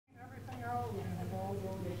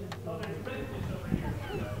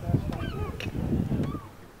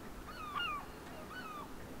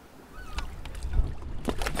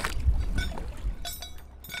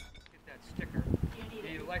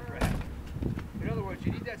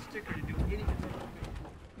because you need that sticker to do anything.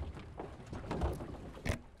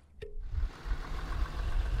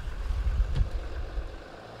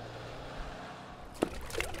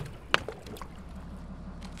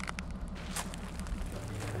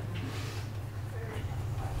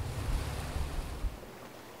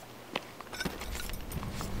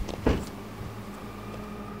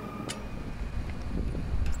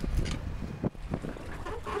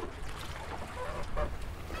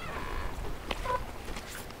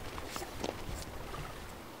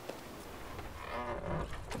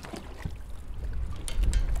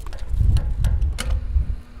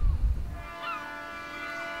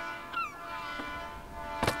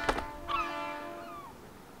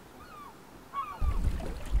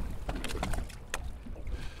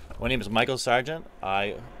 My name is Michael Sargent.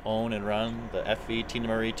 I own and run the FV Tina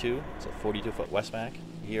Marie 2. It's a 42-foot Westmac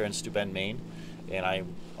here in Steuben, Maine, and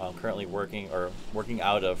I'm currently working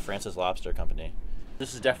out of Francis Lobster Company.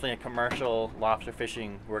 This is definitely a commercial lobster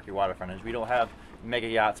fishing working water frontage. We don't have mega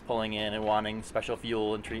yachts pulling in and wanting special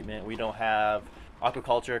fuel and treatment. We don't have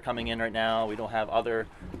aquaculture coming in right now. We don't have other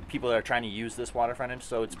people that are trying to use this water frontage.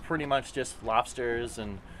 So it's pretty much just lobsters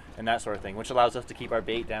and that sort of thing, which allows us to keep our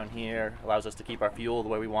bait down here, allows us to keep our fuel the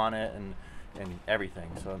way we want it, and everything.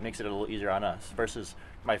 So it makes it a little easier on us versus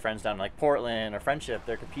my friends down in like Portland or Friendship.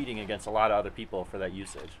 They're competing against a lot of other people for that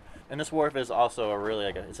usage. And this wharf is also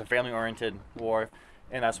it's a family-oriented wharf,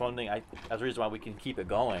 and that's one thing. That's the reason why we can keep it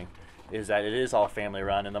going, is that it is all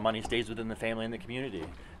family-run, and the money stays within the family and the community,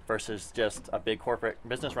 versus just a big corporate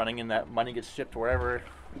business running, and that money gets shipped wherever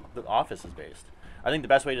the office is based. I think the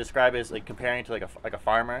best way to describe it is like comparing to like a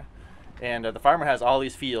farmer, and the farmer has all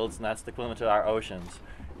these fields, and that's the equivalent to our oceans.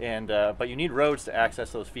 And but you need roads to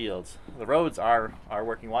access those fields. The roads are our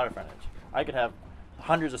working water frontage. I could have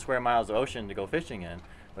hundreds of square miles of ocean to go fishing in,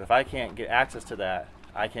 but if I can't get access to that,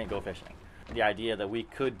 I can't go fishing. The idea that we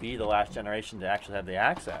could be the last generation to actually have the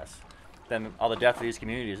access, then all the death of these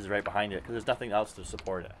communities is right behind it, because there's nothing else to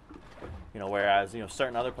support it. Whereas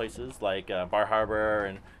certain other places like Bar Harbor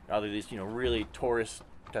and other these really tourist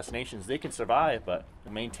destinations, they can survive, but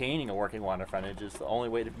maintaining a working water frontage is the only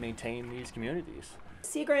way to maintain these communities.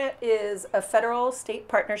 Sea Grant is a federal-state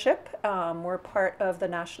partnership. We're part of the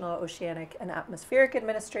National Oceanic and Atmospheric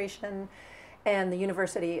Administration and the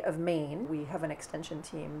University of Maine. We have an extension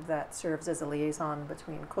team that serves as a liaison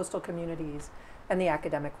between coastal communities and the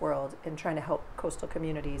academic world in trying to help coastal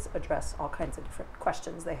communities address all kinds of different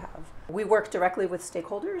questions they have. We work directly with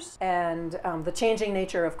stakeholders, and the changing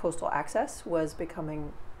nature of coastal access was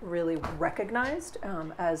becoming really recognized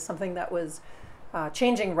as something that was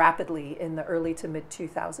changing rapidly in the early to mid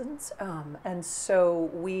 2000s. And so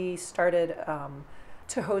we started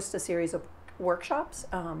to host a series of workshops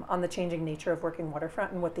on the changing nature of working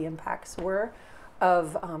waterfront and what the impacts were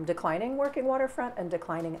of declining working waterfront and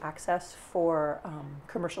declining access for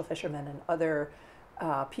commercial fishermen and other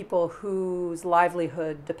people whose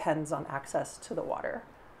livelihood depends on access to the water.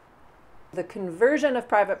 The conversion of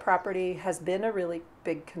private property has been a really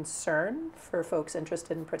big concern for folks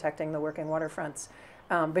interested in protecting the working waterfronts,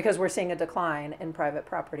 because we're seeing a decline in private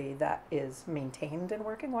property that is maintained in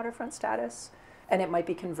working waterfront status, and it might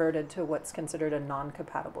be converted to what's considered a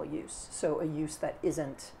non-compatible use, so a use that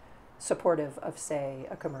isn't supportive of, say,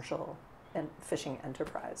 a commercial and fishing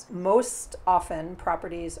enterprise. Most often,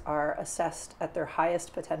 properties are assessed at their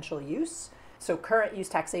highest potential use. So current use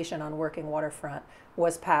taxation on working waterfront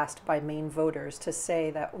was passed by Maine voters to say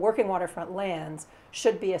that working waterfront lands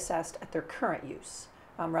should be assessed at their current use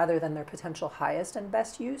rather than their potential highest and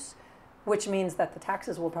best use, which means that the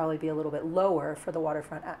taxes will probably be a little bit lower for the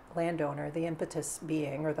waterfront landowner, the impetus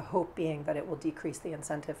being, or the hope being, that it will decrease the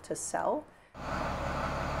incentive to sell.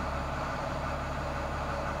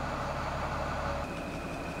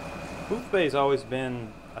 Boothbay has always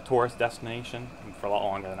been a tourist destination for a lot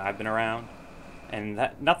longer than I've been around, and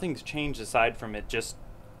that nothing's changed aside from it just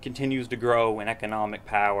continues to grow in economic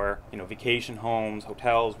power. Vacation homes,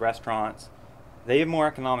 hotels, restaurants, they have more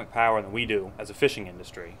economic power than we do as a fishing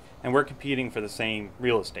industry, and we're competing for the same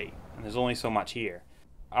real estate, and there's only so much here.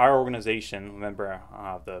 Our organization, a member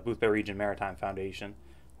of the Boothbay Region Maritime Foundation,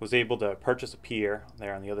 was able to purchase a pier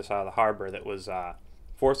there on the other side of the harbor that was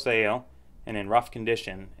for sale and in rough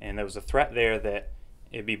condition, and there was a threat there that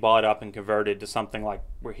it'd be bought up and converted to something like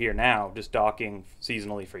we're here now, just docking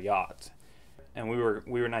seasonally for yachts. And we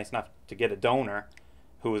were nice enough to get a donor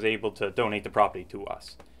who was able to donate the property to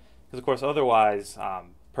us. Because of course, otherwise,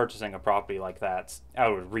 purchasing a property like that's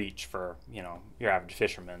out of reach for your average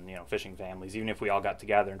fisherman, fishing families. Even if we all got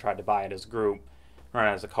together and tried to buy it as a group, run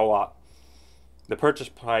it as a co-op, the purchase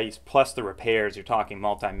price plus the repairs, you're talking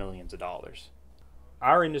multi-millions of dollars.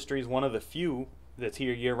 Our industry is one of the few that's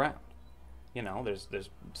here year round. You know, there's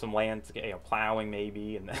some land, plowing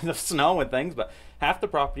maybe, and the snow and things, but half the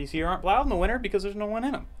properties here aren't plowed in the winter because there's no one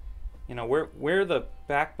in them. You know, we're the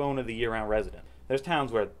backbone of the year-round resident. There's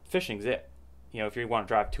towns where fishing's it. You know, if you want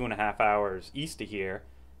to drive 2.5 hours east of here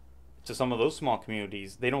to some of those small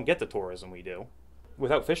communities, they don't get the tourism we do.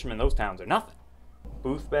 Without fishermen, those towns are nothing.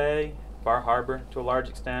 Boothbay, Bar Harbor to a large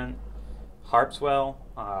extent, Harpswell,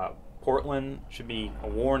 Portland should be a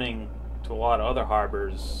warning to a lot of other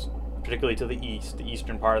harbors, particularly to the east, the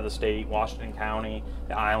eastern part of the state, Washington County,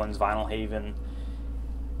 the islands, Vinyl Haven.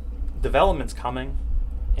 Development's coming,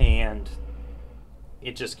 and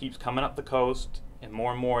it just keeps coming up the coast, and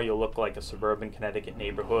more you'll look like a suburban Connecticut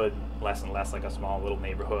neighborhood, less and less like a small little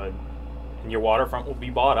neighborhood, and your waterfront will be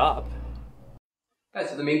bought up. Right,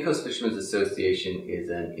 so the Maine Coast Fishermen's Association is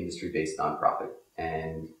an industry-based nonprofit,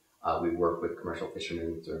 and we work with commercial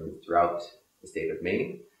fishermen throughout the state of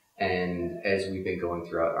Maine. And as we've been going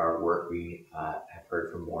throughout our work, we have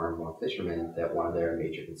heard from more and more fishermen that one of their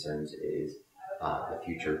major concerns is the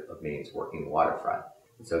future of Maine's working waterfront.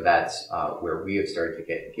 And so that's where we have started to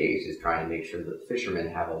get engaged, is trying to make sure that fishermen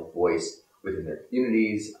have a voice within their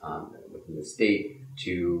communities, within the state,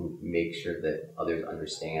 to make sure that others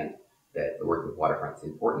understand that the working waterfront is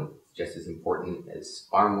important. It's just as important as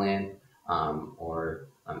farmland or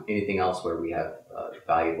anything else where we have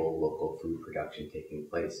valuable local food production taking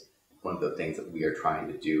place. One of the things that we are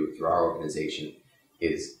trying to do through our organization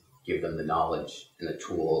is give them the knowledge and the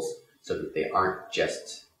tools so that they aren't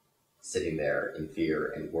just sitting there in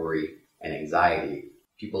fear and worry and anxiety.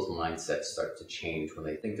 People's mindsets start to change when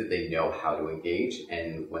they think that they know how to engage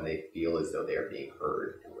and when they feel as though they are being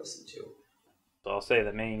heard and listened to. So I'll say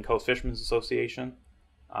the Maine Coast Fishermen's Association,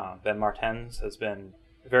 Ben Martens, has been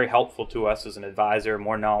very helpful to us as an advisor,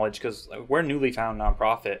 more knowledge, because we're a newly found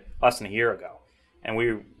nonprofit less than a year ago. And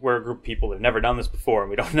we're a group of people that have never done this before, and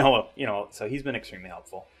we don't know, so he's been extremely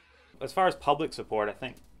helpful. As far as public support, I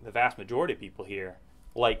think the vast majority of people here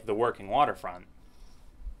like the working waterfront.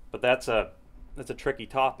 But that's a tricky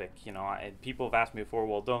topic. People have asked me before,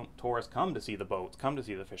 well, don't tourists come to see the boats, come to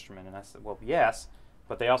see the fishermen? And I said, well, yes,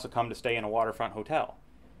 but they also come to stay in a waterfront hotel.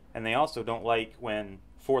 And they also don't like when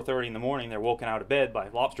 4:30 in the morning they're woken out of bed by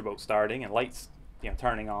lobster boats starting and lights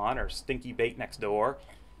turning on, or stinky bait next door.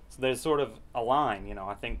 So there's sort of a line.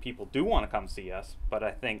 I think people do want to come see us, but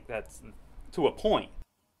I think that's to a point.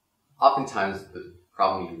 Oftentimes the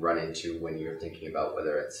problem you run into when you're thinking about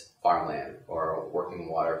whether it's farmland or a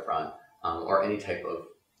working waterfront or any type of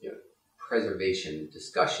preservation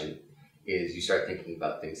discussion is you start thinking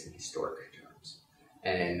about things in historic terms.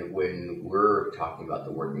 And when we're talking about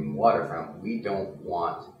the working waterfront, we don't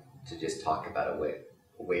want to just talk about a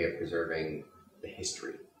way of preserving the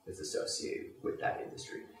history that's associated with that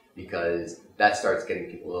industry, because that starts getting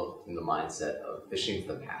people in the mindset of fishing's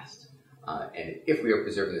the past. And if we are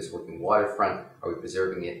preserving this working waterfront, are we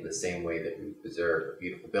preserving it in the same way that we preserve a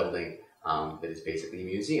beautiful building that is basically a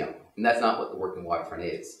museum? And that's not what the working waterfront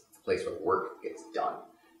is. It's a place where work gets done.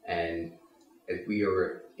 And as we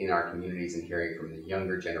are in our communities and hearing from the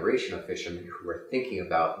younger generation of fishermen who are thinking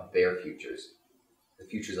about their futures, the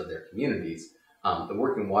futures of their communities, the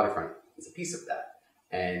working waterfront is a piece of that.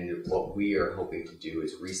 And what we are hoping to do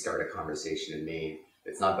is restart a conversation in Maine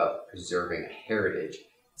that's not about preserving a heritage,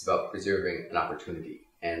 it's about preserving an opportunity.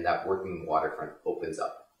 And that working waterfront opens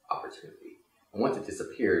up opportunity. And once it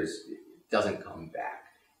disappears, it doesn't come back.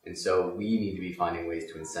 And so we need to be finding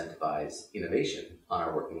ways to incentivize innovation on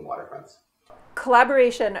our working waterfronts.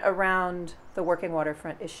 Collaboration around the working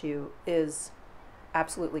waterfront issue is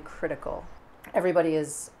absolutely critical. Everybody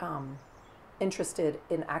is interested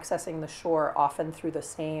in accessing the shore, often through the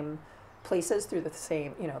same places, through the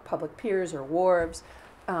same public piers or wharves.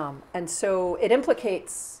 And so it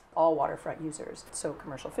implicates all waterfront users. So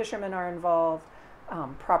commercial fishermen are involved,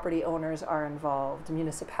 property owners are involved,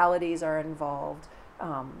 municipalities are involved,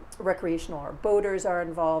 recreational or boaters are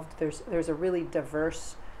involved. There's a really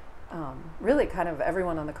diverse, really kind of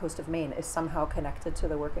everyone on the coast of Maine is somehow connected to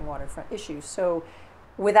the working waterfront issue. So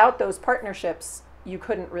without those partnerships, you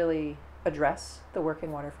couldn't really address the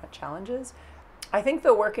working waterfront challenges. I think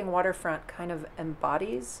the working waterfront kind of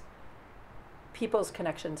embodies people's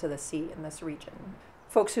connection to the sea in this region.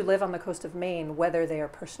 Folks who live on the coast of Maine, whether they are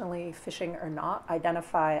personally fishing or not,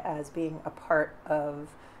 identify as being a part of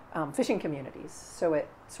fishing communities. So it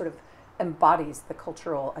sort of embodies the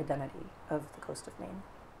cultural identity of the coast of Maine.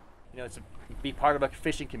 To be part of a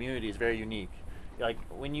fishing community is very unique. Like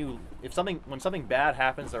when something bad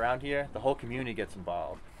happens around here, the whole community gets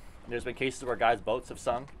involved. There's been cases where guys' boats have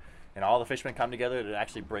sunk, and all the fishermen come together to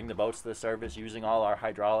actually bring the boats to the surface using all our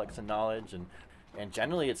hydraulics and knowledge. And And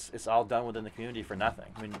generally, it's all done within the community for nothing.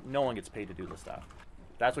 I mean, no one gets paid to do this stuff.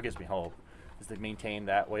 That's what gives me hope, is to maintain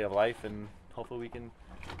that way of life, and hopefully we can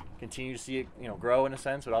continue to see it, grow in a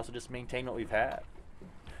sense, but also just maintain what we've had.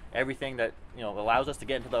 Everything that allows us to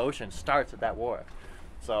get into the ocean starts at that wharf.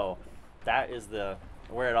 So that is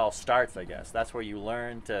where it all starts, I guess. That's where you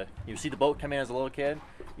learn you see the boat come in as a little kid,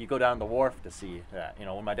 you go down the wharf to see that.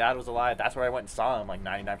 When my dad was alive, that's where I went and saw him like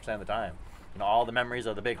 99% of the time. All the memories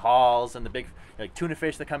of the big hauls and the big tuna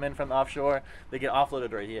fish that come in from the offshore, they get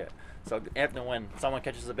offloaded right here. So when someone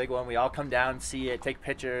catches a big one, we all come down, see it, take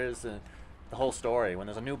pictures, and the whole story. When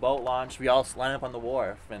there's a new boat launch, we all line up on the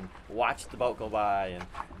wharf and watch the boat go by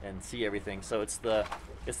and see everything. So it's the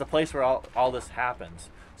place where all this happens.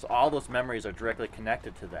 So all those memories are directly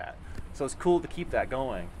connected to that. So it's cool to keep that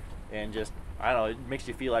going, and just, I don't know, it makes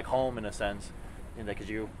you feel like home in a sense. Because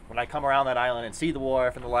when I come around that island and see the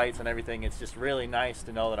wharf and the lights and everything, it's just really nice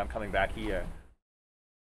to know that I'm coming back here.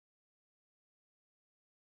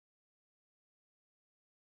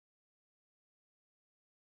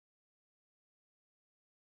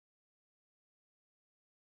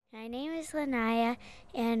 My name is Lanaya,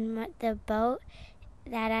 and the boat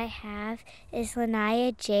that I have is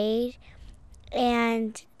Lanaya Jade,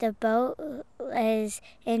 and the boat is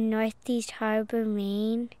in Northeast Harbor,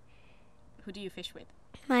 Maine. Who do you fish with?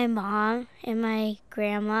 My mom and my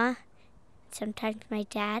grandma, sometimes my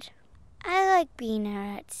dad. I like being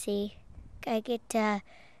out at sea. I get to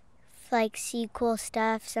see cool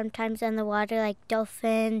stuff, sometimes on the water, like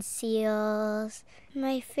dolphins, seals.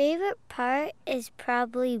 My favorite part is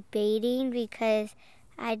probably baiting, because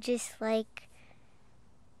I just like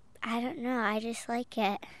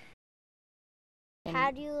it.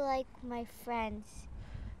 How do you like my friends?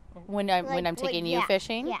 When I'm taking you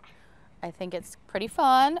fishing? Yeah. I think it's pretty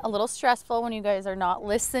fun, a little stressful when you guys are not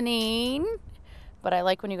listening, but I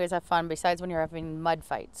like when you guys have fun, besides when you're having mud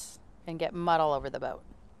fights and get mud all over the boat.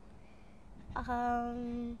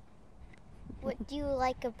 What do you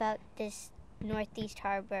like about this Northeast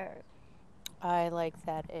Harbor? I like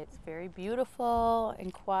that it's very beautiful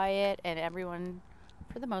and quiet, and everyone,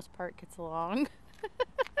 for the most part, gets along.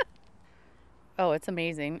 Oh, it's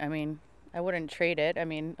amazing. I mean, I wouldn't trade it. I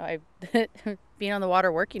mean, being on the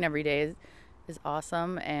water working every day is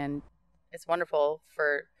awesome, and it's wonderful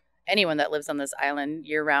for anyone that lives on this island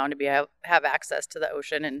year-round to have access to the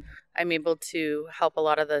ocean. And I'm able to help a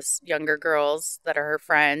lot of the younger girls that are her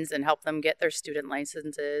friends and help them get their student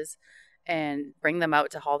licenses and bring them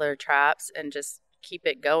out to haul their traps and just keep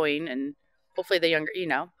it going. And hopefully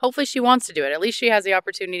hopefully she wants to do it. At least she has the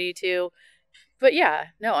opportunity to. But yeah,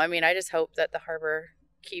 no, I mean, I just hope that the harbor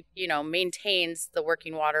maintains the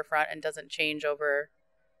working waterfront and doesn't change over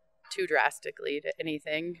too drastically to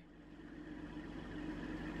anything.